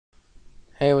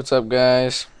Hey, what's up,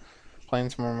 guys?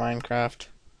 Playing some more Minecraft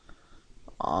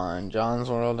on John's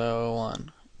World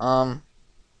 001.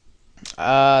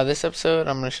 This episode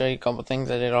I'm gonna show you a couple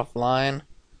things I did offline.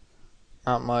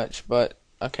 Not much, but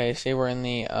okay. See, we're in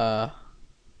the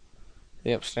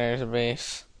upstairs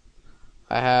base.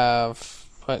 I have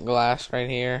put glass right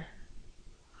here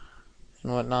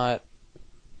and whatnot.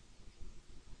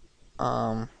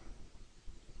 So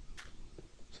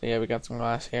yeah, we got some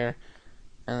glass here,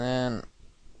 and then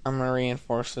I'm gonna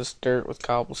reinforce this dirt with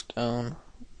cobblestone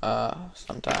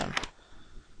sometime.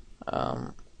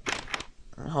 Hold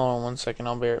on one second,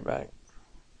 I'll be right back.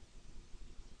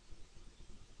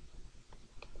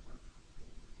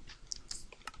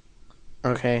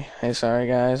 Okay, hey, sorry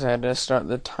guys, I had to start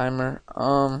the timer.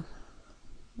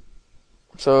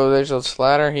 So there's a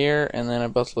ladder here, and then I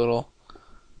built a little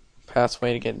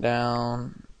pathway to get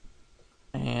down.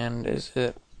 And is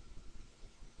it?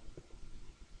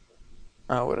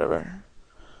 Oh, whatever.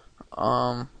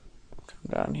 Come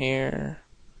down here.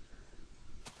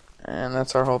 And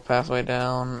that's our whole pathway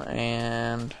down,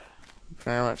 and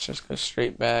pretty much just go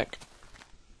straight back.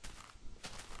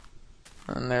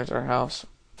 And there's our house.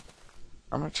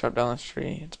 I'm gonna chop down this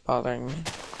tree, it's bothering me.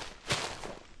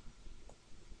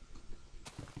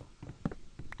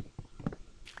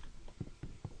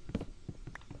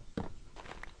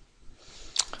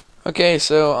 Okay,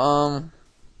 so,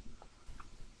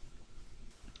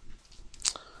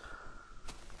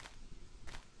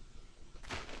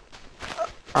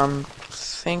 I'm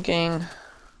thinking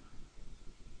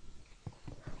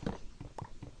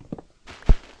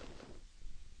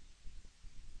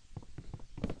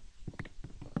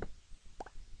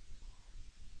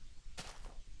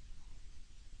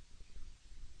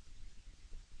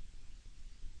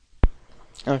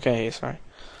okay, sorry.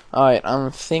 Alright,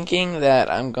 I'm thinking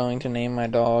that I'm going to name my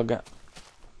dog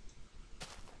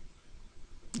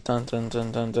dun dun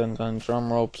dun dun dun dun,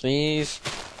 drum roll please.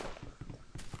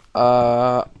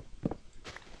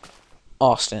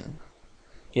 Austin.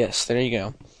 Yes, there you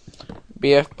go.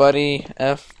 BF Buddy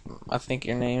F, I think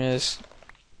your name is.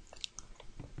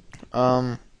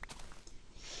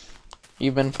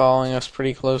 You've been following us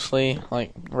pretty closely,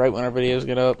 like right when our videos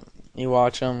get up, you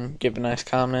watch them, give a nice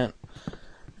comment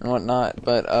and whatnot,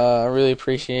 but I really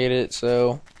appreciate it.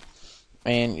 So,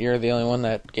 and you're the only one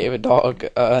that gave a dog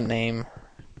a name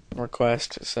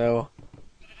request, so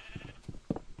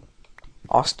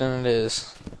Austin it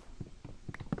is.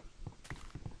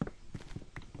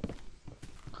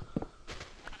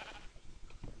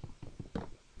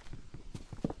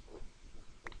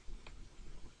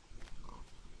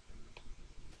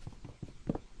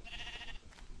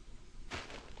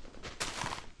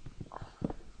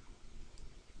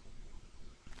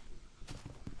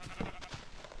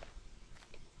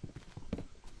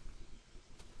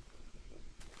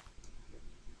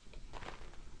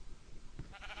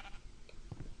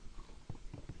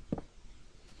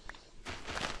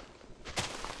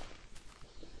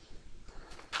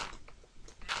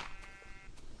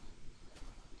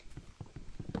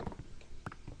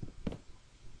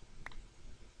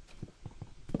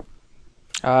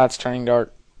 Ah, it's turning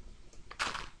dark.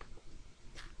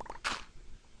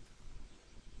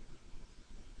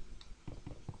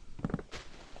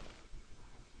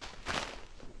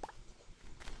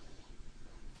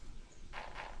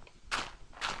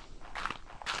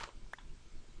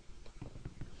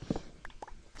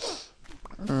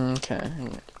 Okay.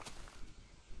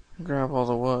 Grab all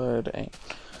the wood and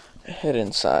head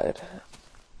inside.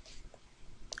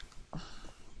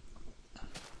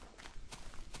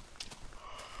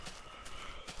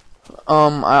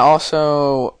 I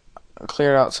also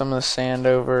cleared out some of the sand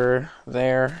over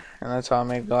there, and that's how I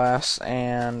made glass.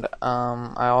 And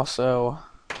I also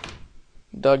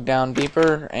dug down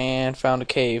deeper and found a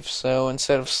cave. So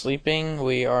instead of sleeping,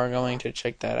 we are going to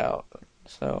check that out.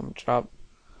 So drop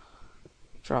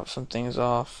some things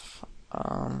off.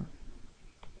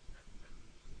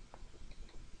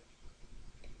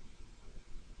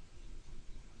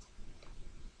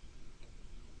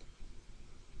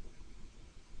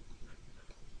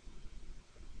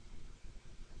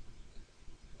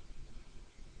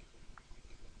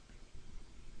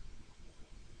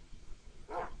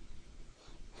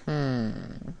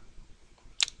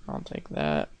 I'll take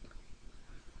that.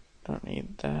 Don't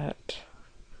need that.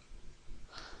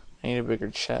 I need a bigger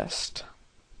chest.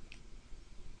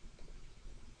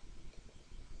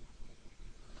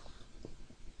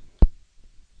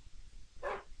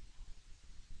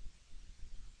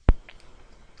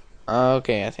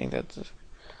 Okay, I think that's.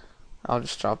 I'll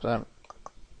just drop that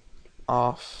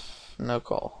off. No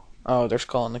coal. Oh, there's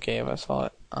coal in the cave. I saw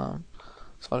it.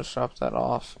 So I'll just drop that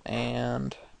off,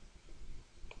 and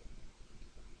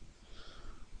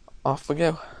off we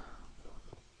go.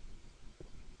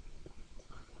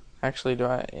 Actually,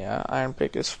 yeah, iron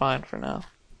pick is fine for now.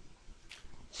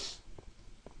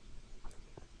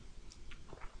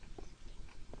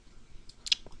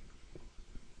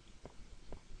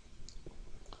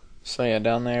 So yeah,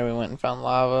 down there we went and found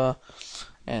lava,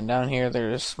 and down here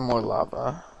there's more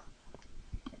lava.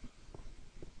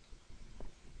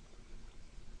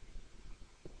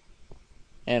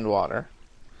 And water.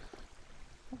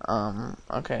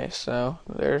 Okay, so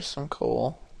there's some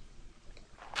coal.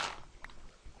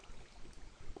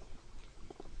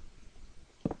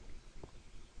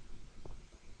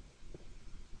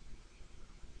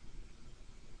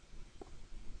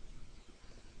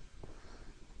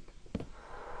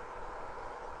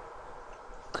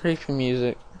 Creepy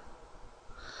music.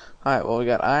 Alright, well, we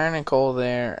got iron and coal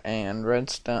there, and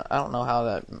redstone. I don't know how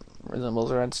that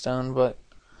resembles redstone, but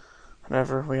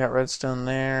whatever. We got redstone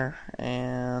there,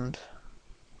 and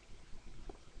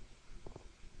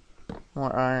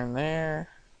more iron there.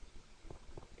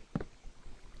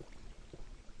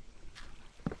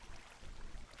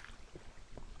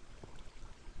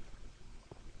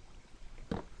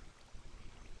 I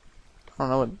don't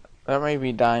know what. That may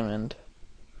be diamond.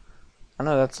 I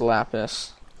know that's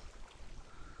lapis.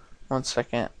 One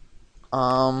second.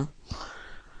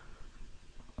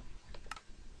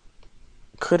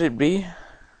 Could it be?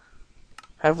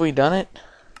 Have we done it?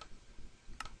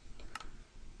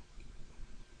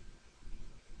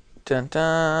 Dun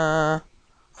dun.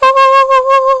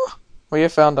 We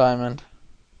have found diamond.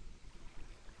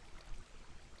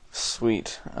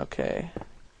 Sweet. Okay.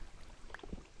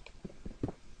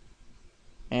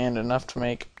 And enough to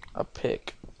make a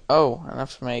pick. Oh,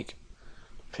 enough to make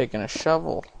a pick and a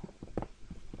shovel.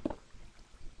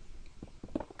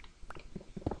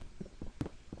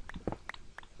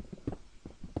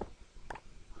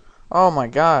 Oh my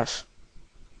gosh.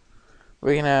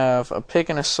 We can have a pick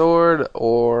and a sword,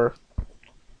 or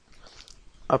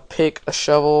a pick, a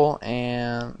shovel,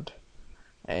 and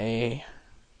a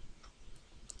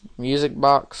music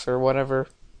box or whatever.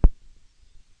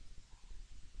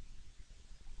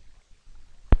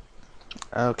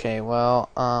 Okay, well,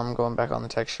 going back on the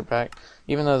texture pack.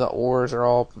 Even though the ores are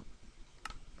all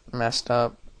messed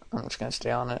up, I'm just gonna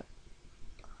stay on it.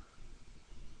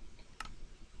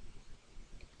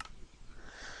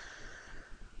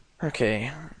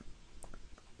 Okay.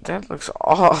 That looks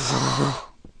awful.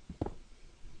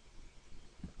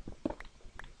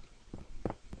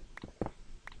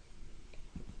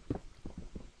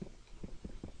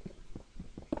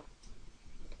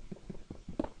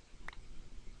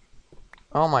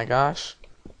 Oh my gosh.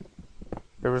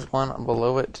 There was one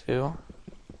below it too.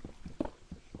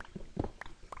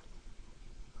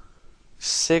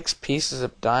 6 pieces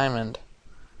of diamond.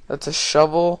 That's a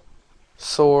shovel,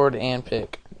 sword, and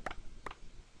pick.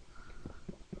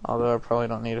 Although I probably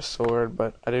don't need a sword,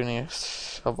 but I do need a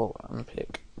shovel and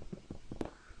pick.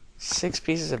 6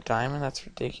 pieces of diamond? That's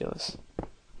ridiculous.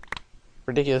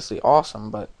 Ridiculously awesome,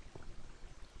 but...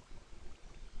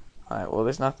 Alright, well,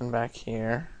 there's nothing back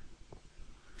here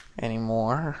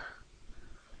anymore.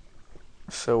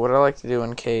 So what I like to do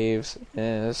in caves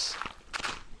is,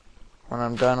 when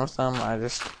I'm done with them, I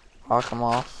just lock them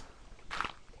off.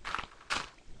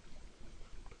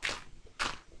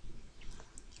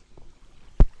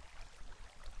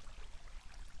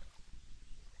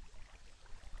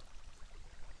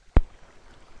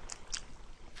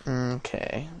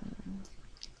 Okay.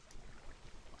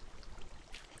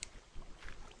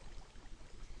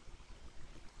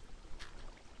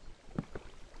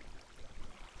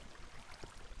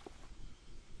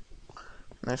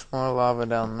 There's more lava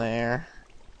down there.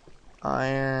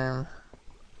 Iron.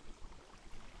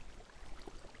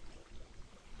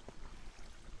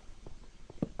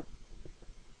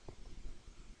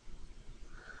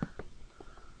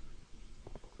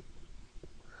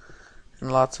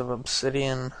 And lots of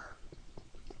obsidian.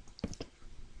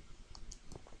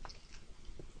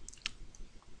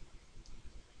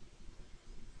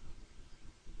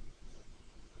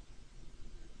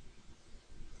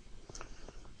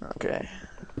 Okay.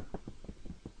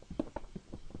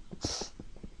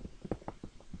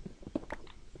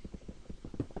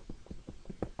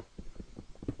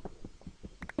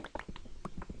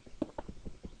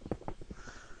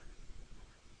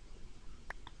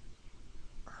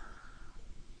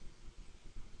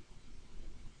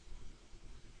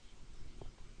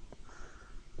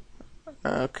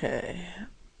 Okay.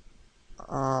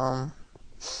 I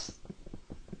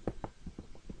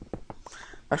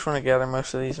just want to gather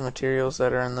most of these materials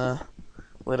that are in the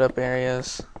lit up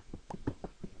areas.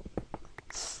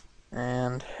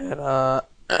 and head up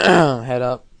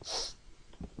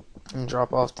and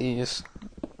drop off these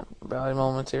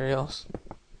valuable materials.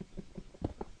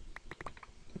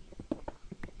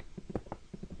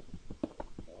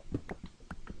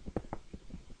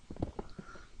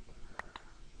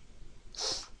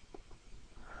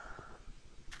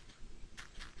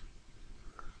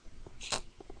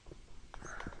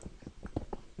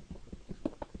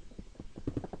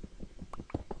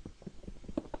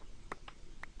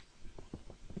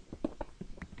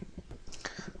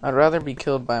 I'd rather be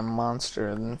killed by a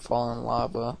monster than fall in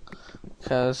lava,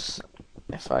 because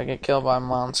if I get killed by a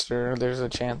monster, there's a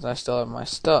chance I still have my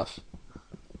stuff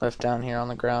left down here on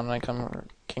the ground and I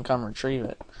can come retrieve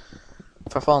it.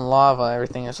 If I fall in lava,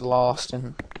 everything is lost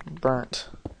and burnt.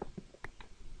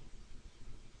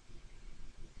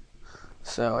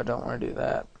 So I don't want to do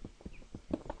that.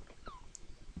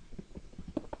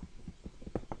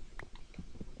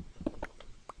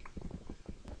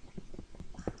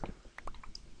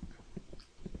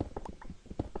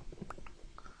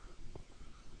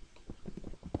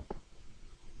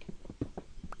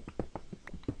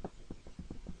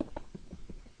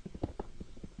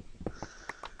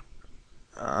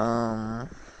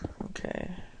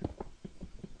 Okay.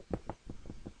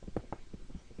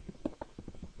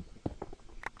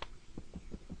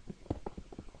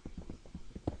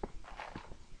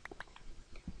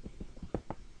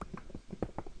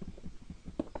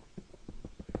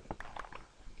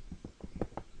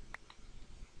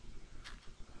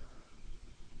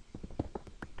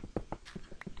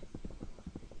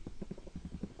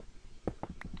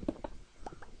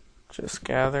 Just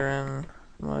gathering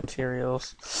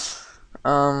materials.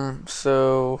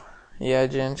 So yeah,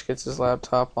 Ginge gets his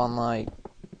laptop on like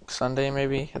Sunday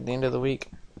maybe at the end of the week,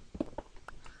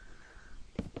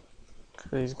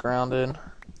 'cause he's grounded.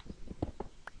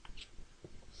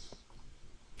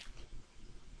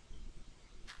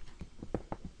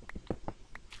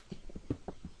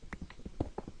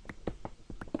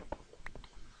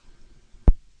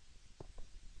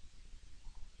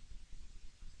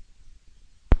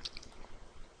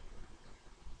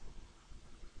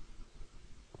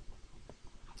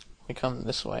 We come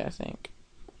this way, I think.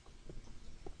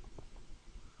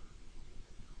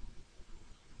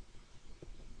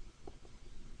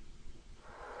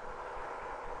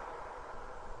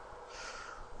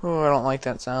 Oh, I don't like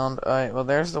that sound. Alright, well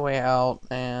there's the way out,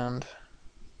 and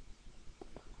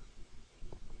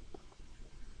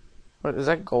what is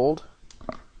that, gold?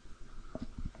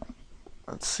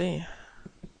 Let's see.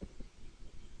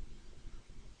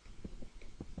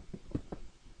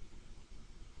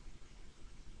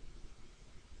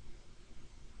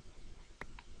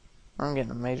 I'm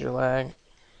getting a major lag.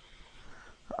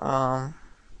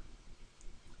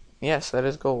 Yes, that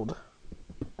is gold.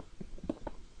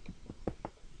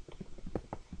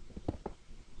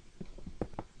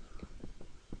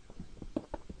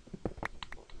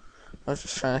 I was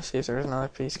just trying to see if there was another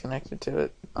piece connected to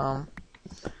it. And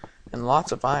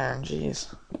lots of iron,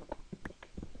 jeez.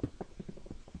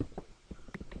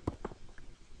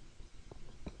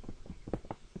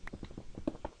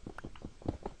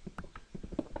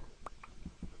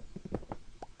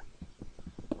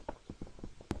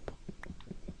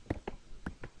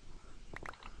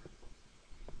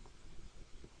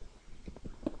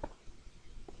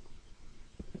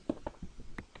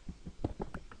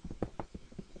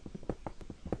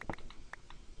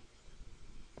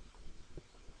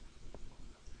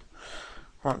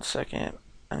 One second,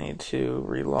 I need to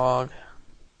relog.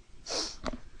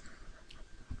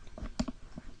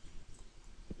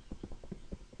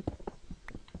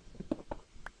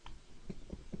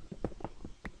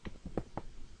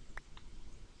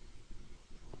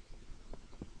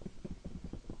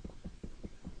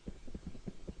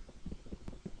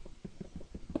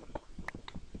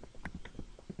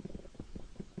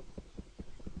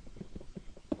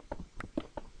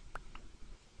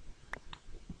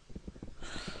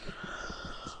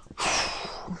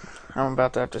 I'm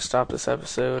about to have to stop this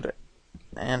episode,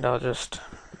 and I'll just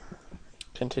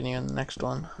continue in the next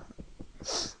one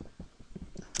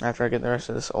after I get the rest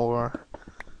of this ore.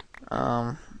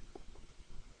 Alright,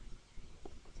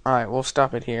 we'll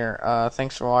stop it here.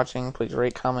 Thanks for watching. Please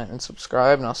rate, comment, and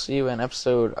subscribe, and I'll see you in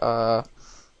episode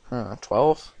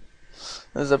 12.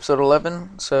 This is episode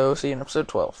 11, so see you in episode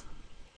 12.